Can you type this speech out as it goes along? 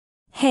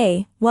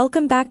Hey,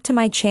 welcome back to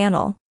my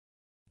channel.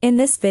 In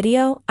this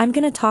video, I'm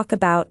gonna talk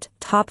about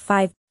top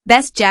 5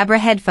 best Jabra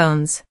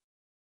headphones.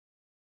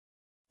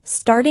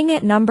 Starting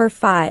at number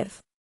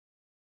 5.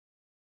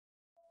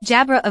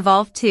 Jabra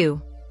Evolve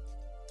 2.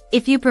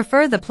 If you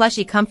prefer the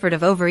plushy comfort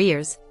of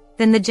over-ears,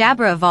 then the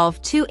Jabra Evolve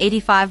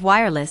 285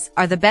 wireless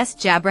are the best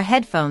Jabra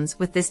headphones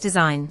with this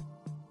design.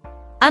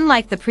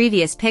 Unlike the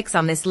previous picks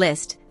on this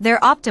list, they're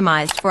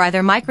optimized for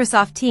either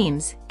Microsoft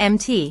Teams,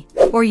 MT,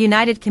 or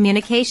United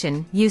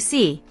Communication,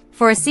 UC,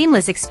 for a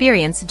seamless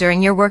experience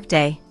during your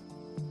workday.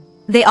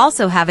 They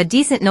also have a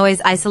decent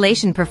noise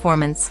isolation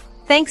performance,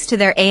 thanks to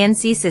their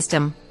ANC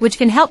system, which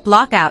can help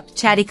block out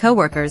chatty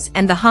coworkers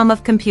and the hum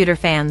of computer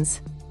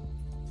fans.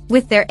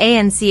 With their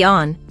ANC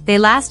on, they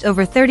last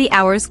over 30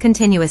 hours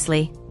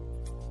continuously.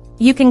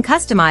 You can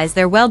customize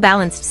their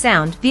well-balanced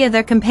sound via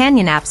their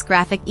companion app's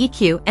graphic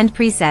EQ and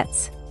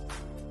presets.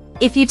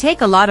 If you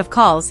take a lot of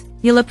calls,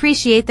 you'll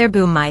appreciate their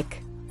boom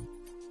mic.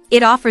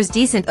 It offers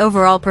decent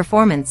overall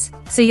performance,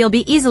 so you'll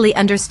be easily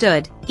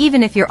understood,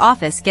 even if your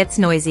office gets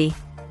noisy.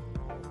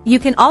 You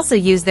can also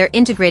use their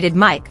integrated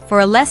mic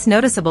for a less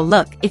noticeable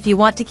look if you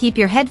want to keep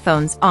your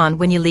headphones on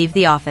when you leave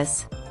the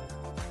office.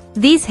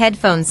 These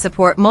headphones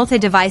support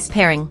multi-device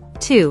pairing,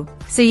 too,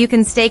 so you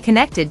can stay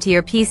connected to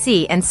your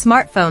PC and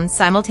smartphone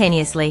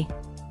simultaneously.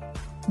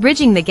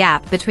 Bridging the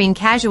gap between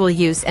casual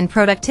use and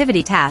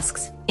productivity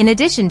tasks, in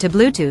addition to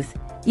Bluetooth,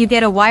 you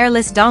get a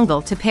wireless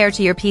dongle to pair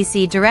to your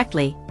PC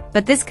directly,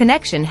 but this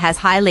connection has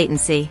high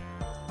latency.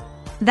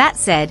 That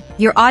said,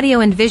 your audio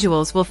and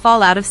visuals will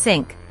fall out of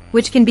sync,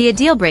 which can be a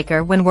deal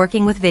breaker when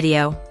working with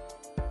video.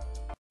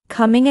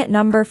 Coming at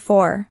number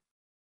 4.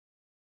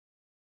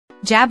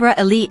 Jabra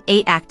Elite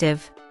 8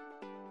 Active.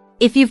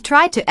 If you've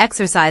tried to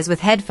exercise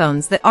with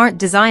headphones that aren't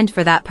designed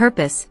for that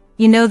purpose,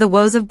 you know the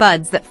woes of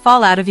buds that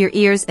fall out of your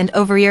ears and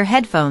over-ear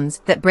headphones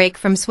that break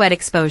from sweat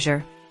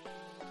exposure.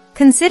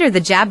 Consider the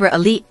Jabra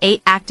Elite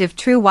 8 Active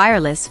True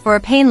Wireless for a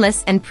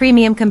painless and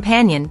premium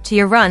companion to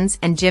your runs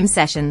and gym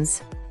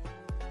sessions.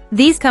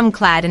 These come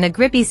clad in a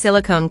grippy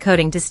silicone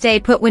coating to stay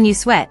put when you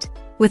sweat,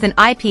 with an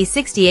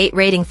IP68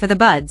 rating for the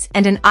buds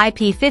and an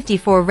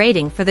IP54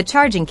 rating for the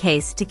charging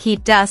case to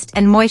keep dust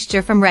and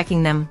moisture from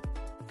wrecking them.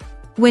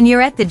 When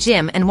you're at the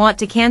gym and want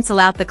to cancel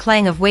out the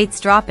clang of weights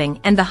dropping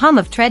and the hum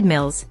of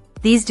treadmills,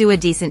 these do a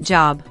decent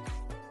job.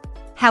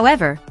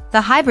 However,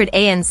 the hybrid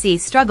ANC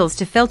struggles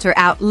to filter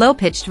out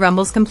low-pitched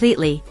rumbles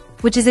completely,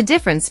 which is a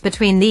difference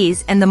between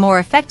these and the more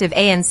effective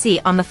ANC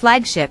on the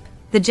flagship,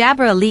 the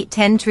Jabra Elite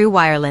 10 True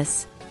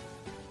Wireless.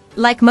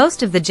 Like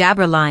most of the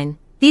Jabra line,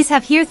 these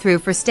have hear-through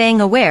for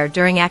staying aware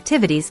during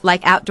activities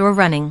like outdoor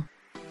running.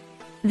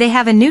 They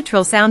have a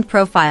neutral sound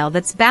profile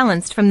that's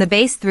balanced from the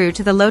bass through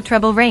to the low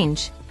treble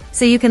range,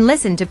 so you can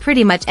listen to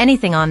pretty much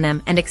anything on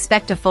them and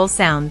expect a full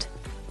sound.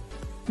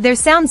 Their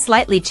sound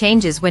slightly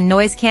changes when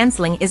noise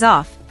cancelling is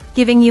off,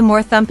 giving you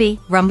more thumpy,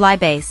 rumbly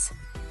bass.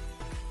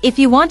 If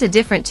you want a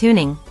different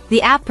tuning,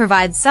 the app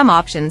provides some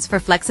options for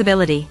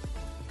flexibility.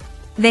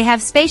 They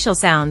have spatial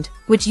sound,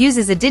 which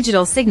uses a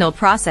digital signal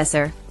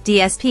processor,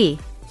 DSP,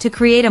 to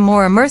create a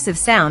more immersive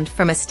sound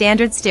from a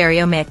standard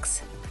stereo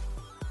mix.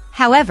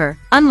 However,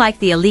 unlike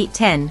the Elite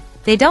 10,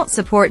 they don't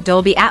support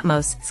Dolby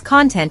Atmos's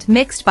content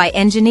mixed by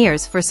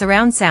engineers for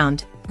surround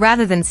sound,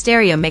 rather than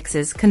stereo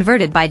mixes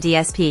converted by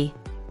DSP.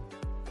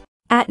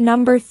 At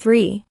number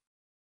 3.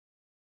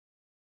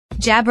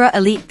 Jabra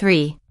Elite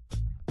 3.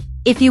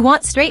 If you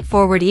want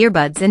straightforward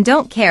earbuds and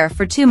don't care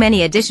for too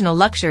many additional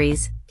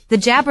luxuries, the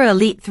Jabra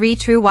Elite 3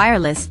 True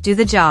Wireless do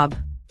the job.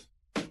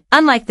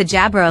 Unlike the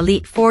Jabra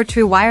Elite 4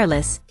 True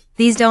Wireless,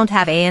 these don't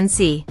have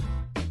ANC.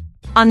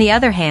 On the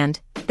other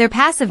hand, their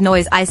passive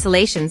noise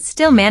isolation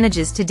still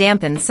manages to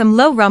dampen some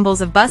low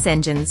rumbles of bus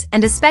engines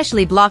and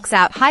especially blocks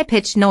out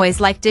high-pitched noise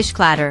like dish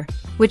clatter,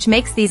 which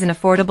makes these an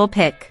affordable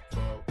pick.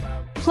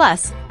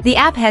 Plus, the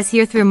app has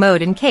hear-through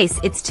mode in case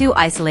it's too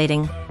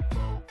isolating.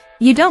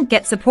 You don't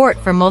get support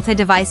for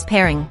multi-device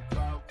pairing.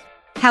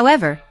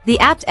 However, the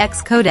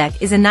aptX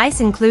codec is a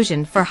nice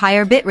inclusion for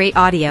higher bitrate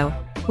audio,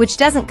 which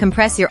doesn't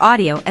compress your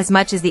audio as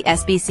much as the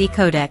SBC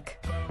codec.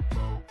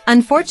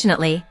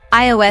 Unfortunately,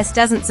 iOS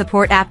doesn't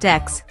support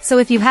aptX, so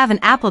if you have an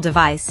Apple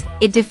device,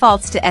 it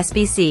defaults to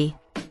SBC.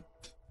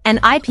 An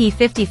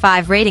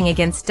IP55 rating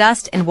against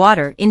dust and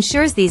water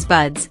ensures these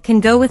buds can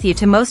go with you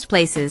to most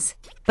places,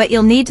 but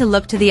you'll need to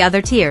look to the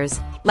other tiers,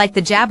 like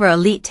the Jabra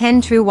Elite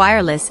 10 True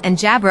Wireless and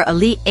Jabra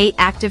Elite 8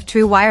 Active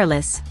True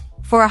Wireless,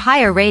 for a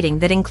higher rating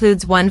that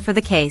includes one for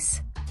the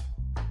case.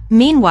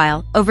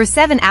 Meanwhile, over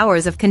 7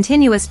 hours of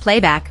continuous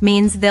playback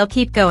means they'll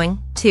keep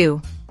going,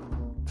 too.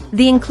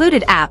 The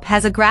included app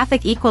has a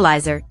graphic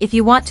equalizer if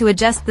you want to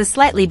adjust the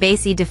slightly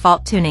bassy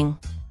default tuning.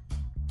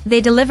 They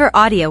deliver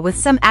audio with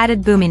some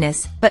added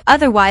boominess, but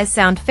otherwise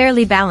sound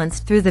fairly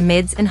balanced through the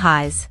mids and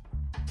highs.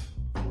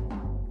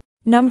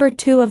 Number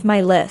 2 of my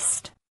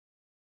list.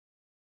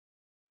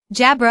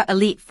 Jabra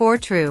Elite 4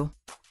 True.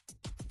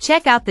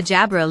 Check out the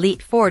Jabra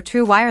Elite 4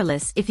 True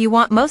Wireless if you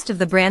want most of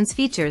the brand's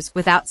features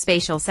without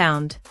spatial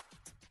sound.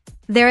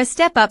 They're a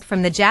step up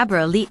from the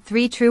Jabra Elite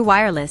 3 True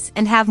Wireless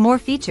and have more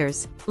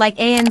features, like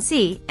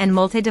ANC and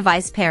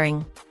multi-device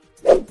pairing.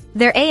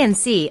 Their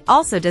ANC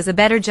also does a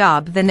better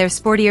job than their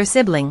sportier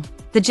sibling,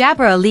 the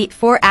Jabra Elite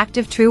 4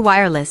 Active True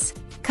Wireless,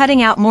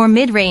 cutting out more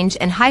mid-range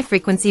and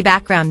high-frequency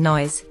background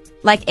noise,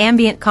 like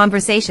ambient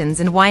conversations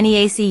and whiny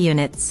AC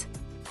units.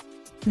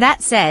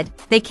 That said,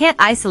 they can't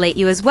isolate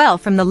you as well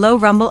from the low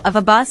rumble of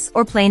a bus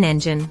or plane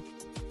engine.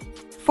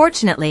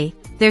 Fortunately,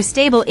 their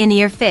stable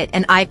in-ear fit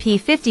and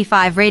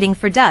IP55 rating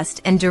for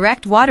dust and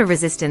direct water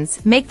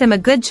resistance make them a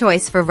good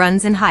choice for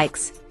runs and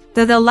hikes,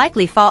 though they'll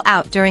likely fall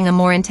out during a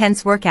more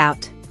intense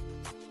workout.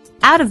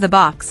 Out of the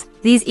box,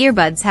 these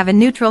earbuds have a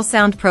neutral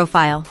sound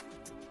profile.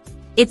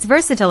 It's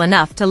versatile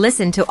enough to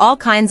listen to all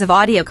kinds of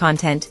audio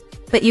content,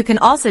 but you can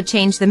also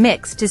change the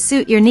mix to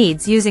suit your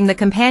needs using the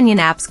companion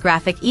app's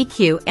graphic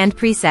EQ and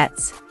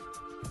presets.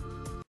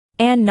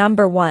 And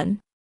number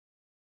 1.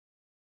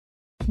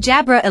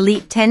 Jabra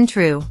Elite 10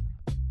 True.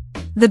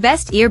 The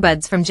best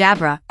earbuds from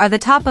Jabra are the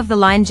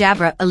top-of-the-line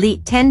Jabra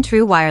Elite 10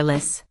 True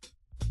Wireless.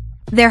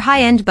 They're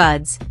high-end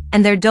buds,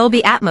 and their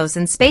Dolby Atmos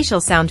and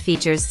spatial sound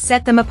features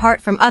set them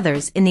apart from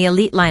others in the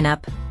Elite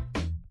lineup.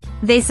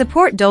 They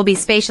support Dolby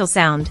Spatial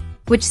Sound,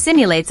 which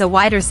simulates a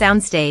wider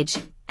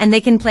soundstage, and they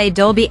can play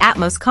Dolby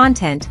Atmos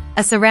content,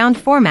 a surround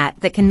format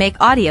that can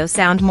make audio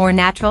sound more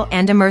natural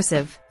and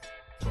immersive.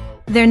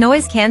 Their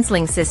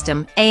noise-canceling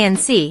system,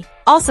 ANC,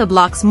 also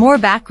blocks more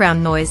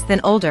background noise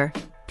than older,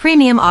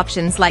 premium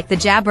options like the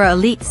Jabra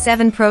Elite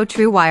 7 Pro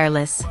True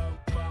Wireless.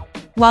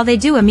 While they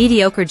do a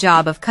mediocre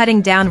job of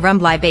cutting down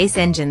rumbly bass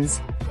engines,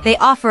 they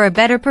offer a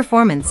better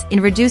performance in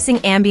reducing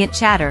ambient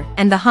chatter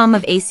and the hum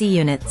of AC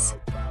units.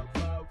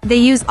 They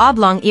use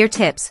oblong ear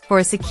tips for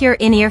a secure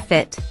in-ear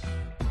fit.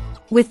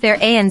 With their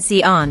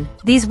ANC on,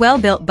 these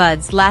well-built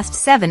buds last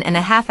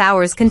 7.5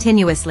 hours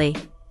continuously,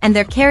 and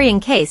their carrying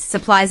case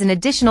supplies an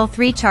additional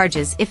 3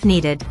 charges if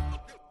needed.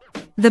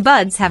 The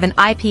buds have an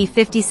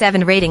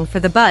IP57 rating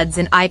for the buds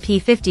and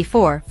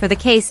IP54 for the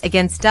case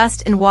against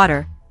dust and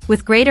water,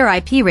 with greater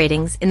IP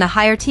ratings in the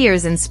higher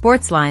tiers and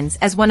sports lines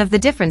as one of the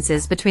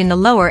differences between the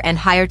lower and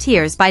higher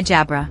tiers by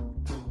Jabra.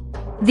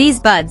 These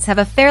buds have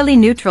a fairly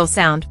neutral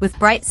sound with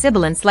bright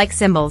sibilants like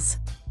cymbals.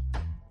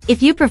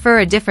 If you prefer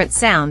a different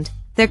sound,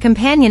 their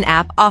companion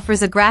app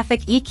offers a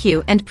graphic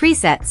EQ and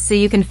presets so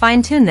you can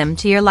fine-tune them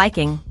to your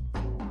liking.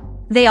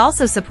 They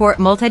also support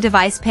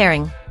multi-device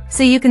pairing,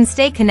 so you can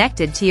stay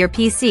connected to your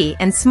PC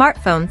and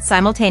smartphone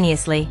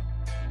simultaneously.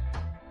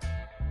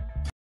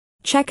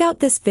 Check out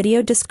this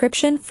video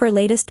description for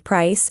latest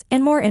price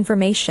and more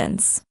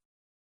informations.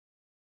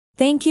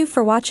 Thank you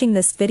for watching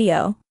this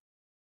video.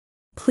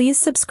 Please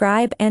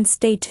subscribe and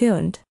stay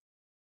tuned.